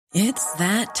It's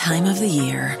that time of the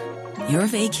year. Your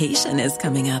vacation is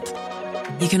coming up.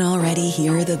 You can already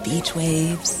hear the beach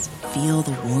waves, feel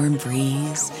the warm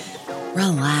breeze,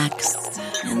 relax,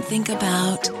 and think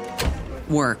about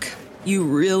work. You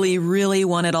really, really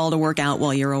want it all to work out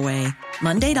while you're away.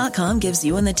 Monday.com gives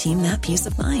you and the team that peace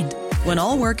of mind. When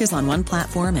all work is on one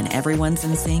platform and everyone's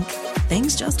in sync,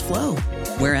 things just flow.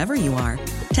 Wherever you are,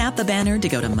 tap the banner to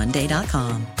go to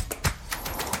Monday.com.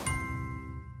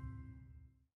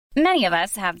 Many of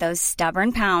us have those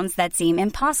stubborn pounds that seem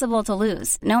impossible to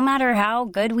lose, no matter how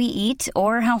good we eat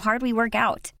or how hard we work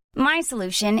out. My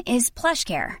solution is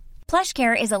PlushCare.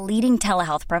 PlushCare is a leading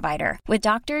telehealth provider with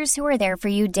doctors who are there for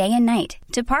you day and night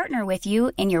to partner with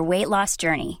you in your weight loss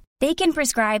journey. They can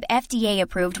prescribe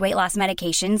FDA-approved weight loss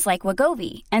medications like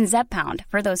Wegovy and Zepbound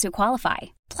for those who qualify.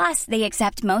 Plus, they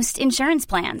accept most insurance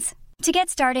plans. To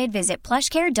get started, visit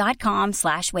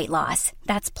plushcare.com/weightloss.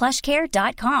 That's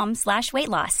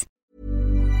plushcare.com/weightloss.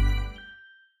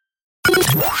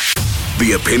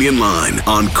 The Opinion Line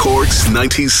on Cork's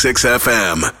 96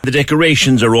 FM. The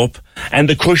decorations are up and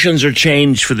the cushions are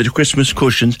changed for the Christmas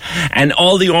cushions, and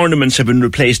all the ornaments have been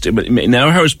replaced in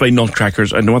our house by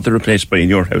nutcrackers. I know what they're replaced by in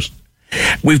your house.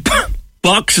 We've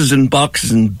boxes and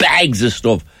boxes and bags of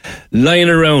stuff lying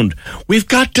around. We've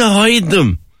got to hide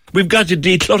them. We've got to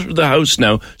declutter the house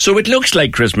now so it looks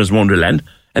like Christmas Wonderland.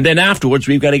 And then afterwards,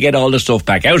 we've got to get all the stuff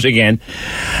back out again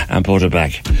and put it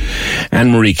back.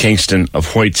 Anne-Marie Kingston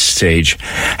of White Stage.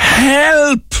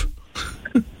 Help!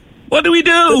 What do we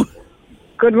do?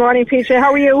 Good morning, PJ.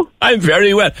 How are you? I'm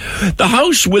very well. The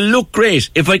house will look great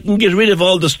if I can get rid of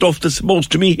all the stuff that's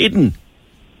supposed to be hidden.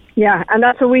 Yeah, and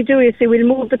that's what we do. You see, we'll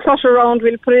move the clutter around.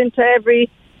 We'll put it into every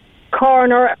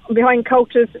corner behind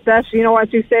couches that, you know,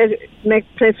 as you said, make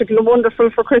the place look wonderful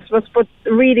for Christmas. But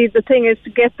really the thing is to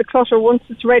get the clutter once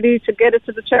it's ready, to get it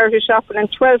to the charity shop, and in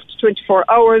 12 to 24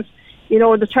 hours, you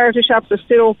know, the charity shops are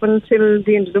still open till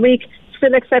the end of the week,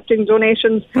 still accepting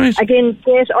donations. Right. Again,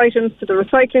 get items to the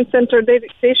recycling centre. They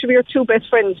should be your two best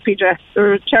friends, PJ,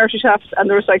 the charity shops and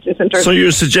the recycling centre. So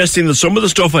you're suggesting that some of the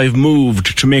stuff I've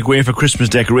moved to make way for Christmas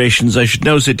decorations, I should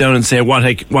now sit down and say,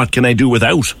 what can I do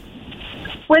without?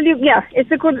 Well, yeah, it's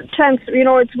a good chance, you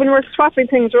know, it's when we're swapping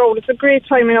things around, it's a great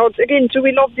time, you know. Again, do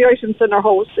we love the items in our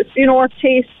house? It's, you know, our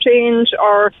tastes change,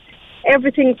 or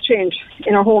everything's changed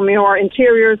in our home, you know, our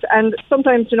interiors, and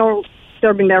sometimes, you know,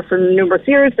 they've been there for numerous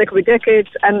years, they could be decades,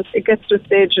 and it gets to a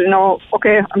stage, you know,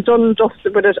 okay, I'm done,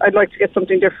 dusted with it, I'd like to get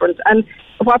something different. And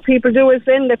what people do is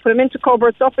then they put them into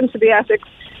cupboards, up into the attics,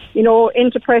 you know,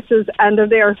 into presses, and they're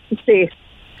there to stay.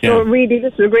 Yeah. So really,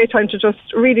 this is a great time to just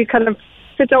really kind of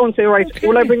sit down and say, right,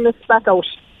 will I bring this back out?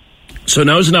 So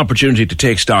now's an opportunity to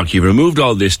take stock. You've removed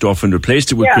all this stuff and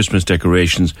replaced it with Christmas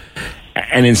decorations.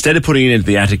 And instead of putting it into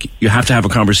the attic, you have to have a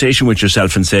conversation with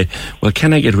yourself and say, well,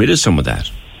 can I get rid of some of that?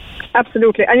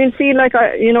 Absolutely. And you see, like,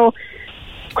 you know,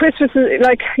 Christmas is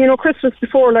like, you know, Christmas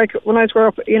before, like when I was growing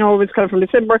up, you know, it was kind of from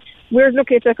December. We're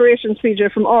looking at decorations,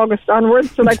 PJ, from August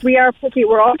onwards. So, like, we are picky.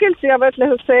 We're all guilty of it,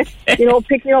 let us say, you know,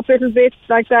 picking up little bits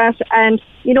like that. And,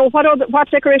 you know, what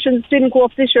decorations didn't go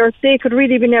up this year, they could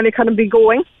really be nearly kind of be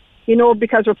going, you know,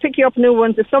 because we're picking up new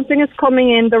ones. If something is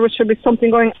coming in, there should be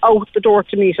something going out the door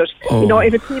to meet it. Oh. You know,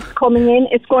 if it keeps coming in,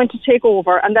 it's going to take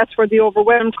over. And that's where the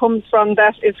overwhelm comes from.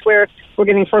 That is where we're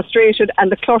getting frustrated,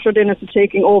 and the clutterness is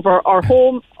taking over our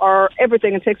home, or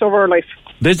everything. It takes over our life.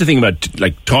 There's the thing about,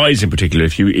 like, toys in particular.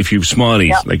 If you've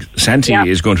smallies, like Santi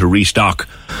is going to restock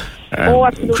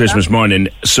Christmas morning.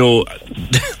 So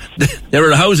there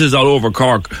are houses all over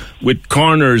Cork with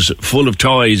corners full of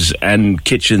toys and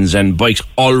kitchens and bikes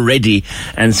already,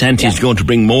 and Santi's going to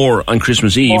bring more on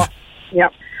Christmas Eve.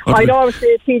 I'd always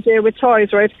say, PJ, with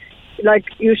toys, right, like,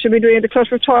 you should be doing the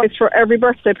clutter of toys for every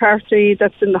birthday party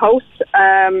that's in the house.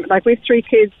 Like, we have 3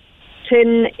 kids,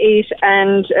 10, 8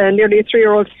 and nearly a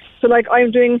 3-year-old. So, like, I'm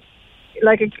doing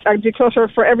like a declutter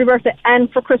for every birthday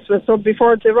and for Christmas. So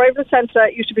before the arrival of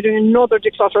Santa, you should be doing another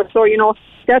declutter. So, you know,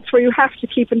 that's where you have to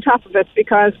keep on top of it,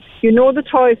 because you know the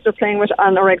toys they're playing with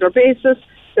on a regular basis.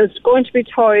 There's going to be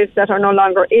toys that are no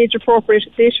longer age appropriate.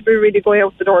 They should be really going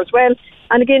out the door as well.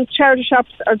 And again, charity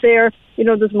shops are there. You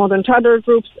know, there's mother and toddler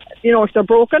groups. You know, if they're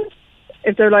broken,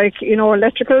 if they're like, you know,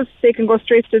 electricals, they can go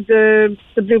straight to the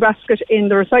blue basket in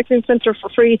the recycling centre for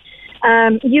free.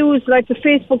 Use like the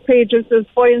Facebook pages, there's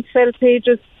buy and sell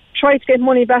pages. Try to get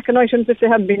money back on items if they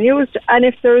haven't been used. And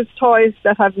if there's toys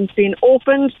that haven't been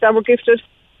opened, that were gifted,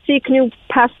 see, can you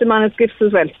pass them on as gifts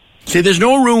as well? See, there's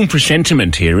no room for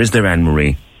sentiment here, is there,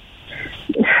 Anne-Marie?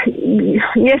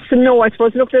 Yes and no, I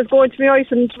suppose. Look, there's going to be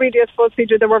items, really, I suppose,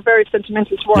 Peter, that were very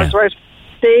sentimental towards, right?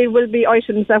 They will be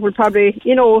items that will probably,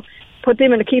 you know, put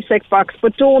them in a keepsake box,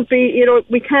 but don't be,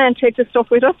 we can't take this stuff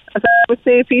with us. As I would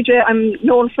say, PJ, I'm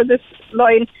known for this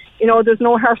line, there's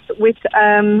no hearse with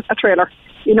a trailer.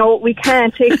 We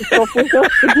can't take the stuff with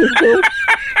us.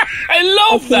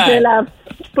 I love that.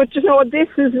 But, this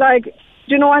is like,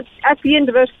 at the end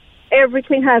of it,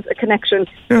 everything has a connection.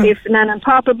 Yeah. If Nana and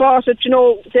Papa bought it,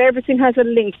 everything has a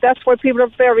link. That's why people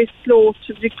are very slow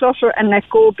to declutter and let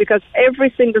go, because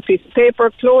every single piece of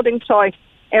paper, clothing, toy,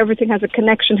 everything has a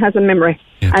connection, has a memory.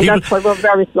 Yeah, and that's why we're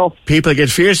very slow. People get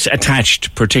fierce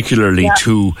attached, particularly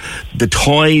to the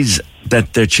toys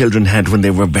that their children had when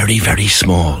they were very, very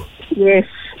small. Yes,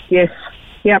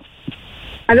 yeah.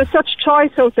 And there's such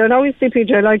choice out there. Now you see,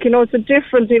 PJ, it's a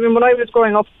difference. Even when I was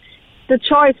growing up, the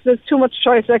choice, there's too much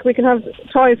choice. Like, we can have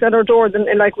toys at our door within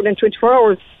 24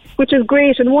 hours, which is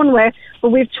great in one way,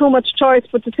 but we have too much choice.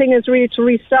 But the thing is really to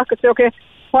restock and say, okay,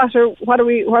 what are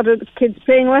the kids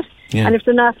playing with? Yeah. And if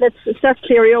they're not, let's start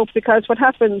clearing out, because what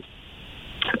happens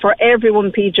for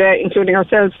everyone, PJ, including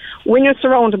ourselves, when you're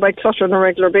surrounded by clutter on a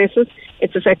regular basis,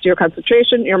 it's affecting your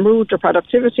concentration, your mood, your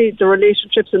productivity, the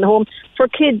relationships in the home. For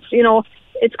kids,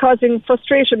 it's causing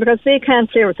frustration because they can't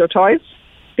play with their toys,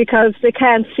 because they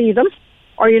can't see them,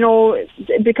 or,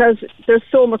 because there's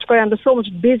so much going on, there's so much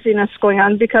busyness going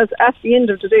on, because at the end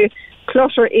of the day,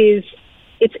 clutter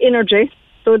it's energy.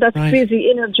 So that's busy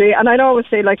energy. And I'd always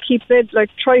say,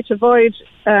 try to avoid,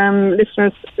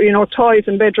 listeners, toys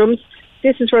in bedrooms.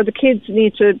 This is where the kids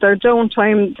need their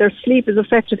downtime, their sleep is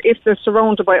affected if they're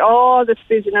surrounded by all this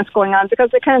busyness going on, because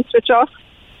they can't switch off.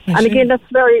 And again,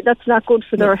 that's not good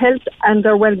for their health and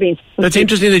their well-being. That's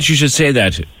interesting that you should say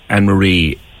that,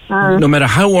 Anne-Marie. No matter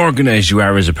how organised you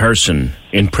are as a person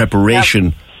in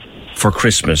preparation for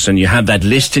Christmas, and you have that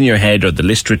list in your head or the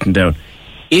list written down,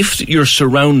 if your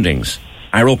surroundings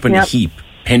are up in a heap,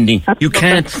 pending, you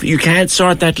can't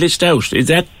sort that list out. Is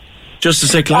that just a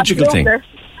psychological thing?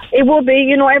 It will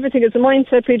be, everything is a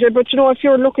mindset, PJ, but if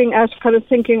you're looking at kind of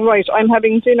thinking, right, I'm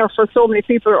having dinner for so many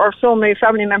people or so many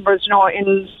family members,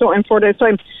 in 4 days'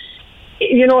 time,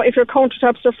 if your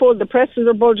countertops are full, the presses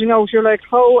are bulging out, you're like,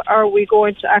 how are we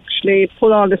going to actually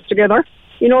pull all this together?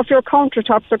 If your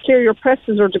countertops are clear, your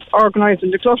presses are organised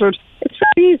and decluttered, it's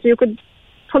very easy. You could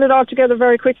pull it all together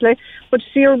very quickly, but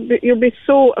you'll be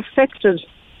so affected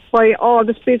by all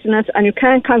this busyness, and you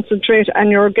can't concentrate,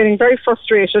 and you're getting very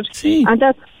frustrated, and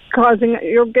that's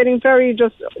you're getting very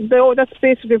that's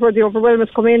basically where the overwhelm is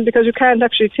coming in, because you can't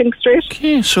actually think straight.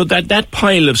 Okay, so that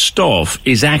pile of stuff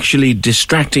is actually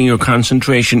distracting your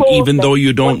concentration, even though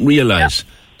you don't realise.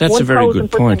 That's a very good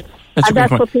point.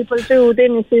 That's what people do.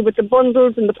 Then you see with the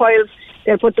bundles and the piles,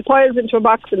 they'll put the piles into a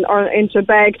box or into a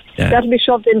bag. Yeah. That'll be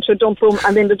shoved into a dump room,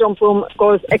 and then the dump room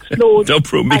explodes.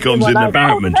 Dump room becomes an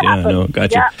apartment.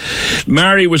 Gotcha. Yeah.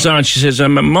 Mary was on. She says,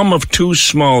 I'm a mum of 2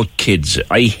 small kids.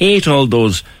 I hate all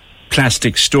those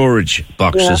plastic storage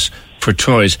boxes for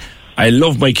toys. I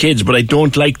love my kids, but I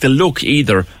don't like the look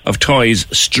either of toys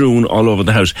strewn all over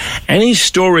the house. Any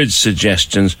storage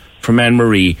suggestions from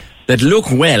Anne-Marie that look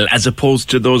well, as opposed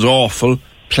to those awful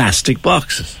plastic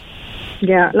boxes?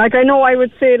 Yeah, I know I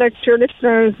would say, to your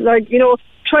listeners,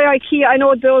 try IKEA. I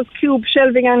know those cube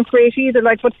shelving aren't great either,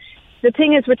 but the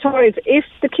thing is with toys, if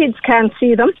the kids can't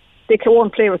see them, they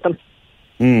won't play with them.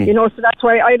 So that's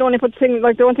why I'd only put things,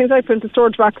 the only things I put into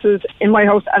storage boxes in my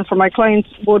house and for my clients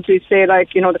would be, say,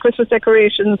 the Christmas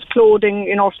decorations, clothing,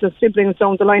 for the siblings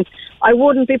down the line. I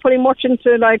wouldn't be putting much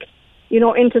into,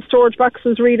 into storage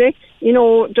boxes, really,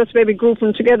 just maybe group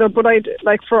them together. But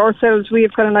for ourselves, we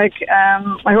have kind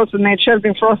of my husband made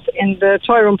shelving for us in the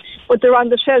toy room, but they're on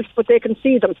the shelf, but they can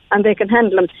see them and they can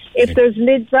handle them. If there's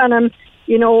lids on them,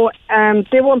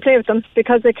 they won't play with them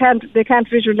because they can't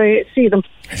visually see them,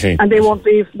 and they'll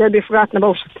be forgotten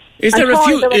about. Is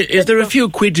there a few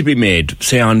quid to be made,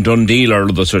 say on Dundee or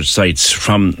other such sites,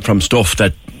 from stuff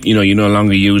that you no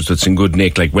longer use, that's in good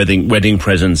nick, like wedding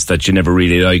presents that you never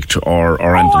really liked,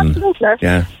 or anything? Absolutely.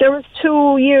 Yeah. There was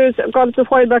 2 years, God, it's a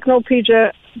while back now,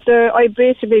 PJ, I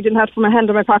basically didn't have to put my hand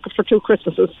in my pocket for 2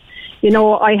 Christmases.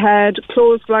 I had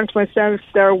clothes belonging to myself,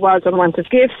 there was unwanted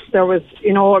gifts, there was,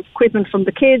 equipment from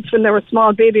the kids when they were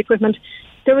small, baby equipment.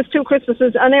 There was 2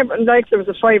 Christmases, and there was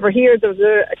a $5 here, there was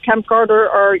a camcorder,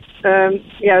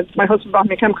 my husband bought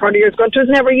me a camcorder years ago. It was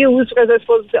never used because I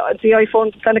suppose the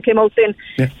iPhone kind of came out then.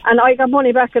 Yeah. And I got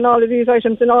money back in all of these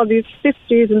items, and all these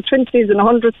 50s and 20s and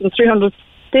 100s and 300s.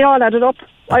 They all added up.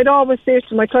 I'd always say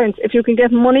to my clients, if you can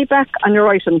get money back on your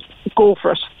items, go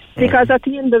for it. Because at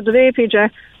the end of the day, PJ,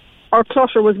 our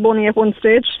clutter was money at one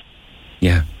stage.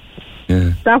 Yeah.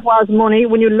 That was money.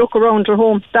 When you look around your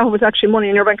home, that was actually money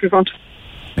in your bank account.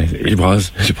 Right. It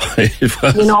was.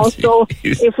 You know, so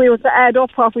if we were to add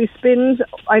up what we spend,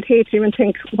 I'd hate to even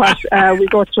think what we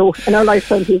go through in our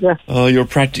lifetime, PJ. Oh, your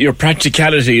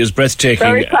practicality is breathtaking.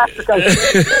 Very practical.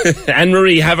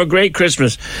 Anne-Marie, have a great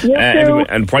Christmas. You too.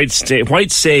 And White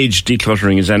Sage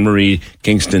Decluttering is Anne-Marie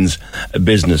Kingston's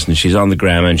business, and she's on the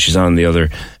gram and she's on the other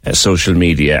social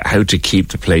media. How to keep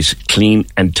the place clean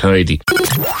and tidy.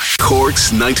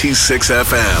 Cork's 96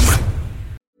 FM.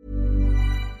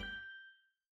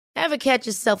 Ever catch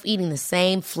yourself eating the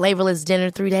same flavorless dinner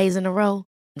 3 days in a row?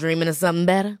 Dreaming of something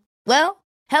better? Well,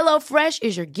 HelloFresh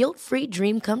is your guilt-free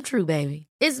dream come true, baby.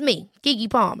 It's me, Keke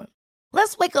Palmer.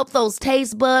 Let's wake up those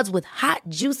taste buds with hot,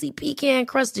 juicy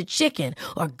pecan-crusted chicken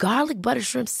or garlic butter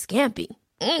shrimp scampi.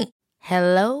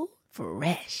 Hello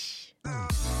Fresh.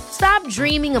 Stop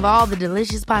dreaming of all the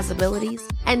delicious possibilities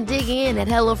and dig in at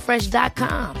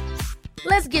HelloFresh.com.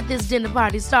 Let's get this dinner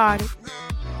party started.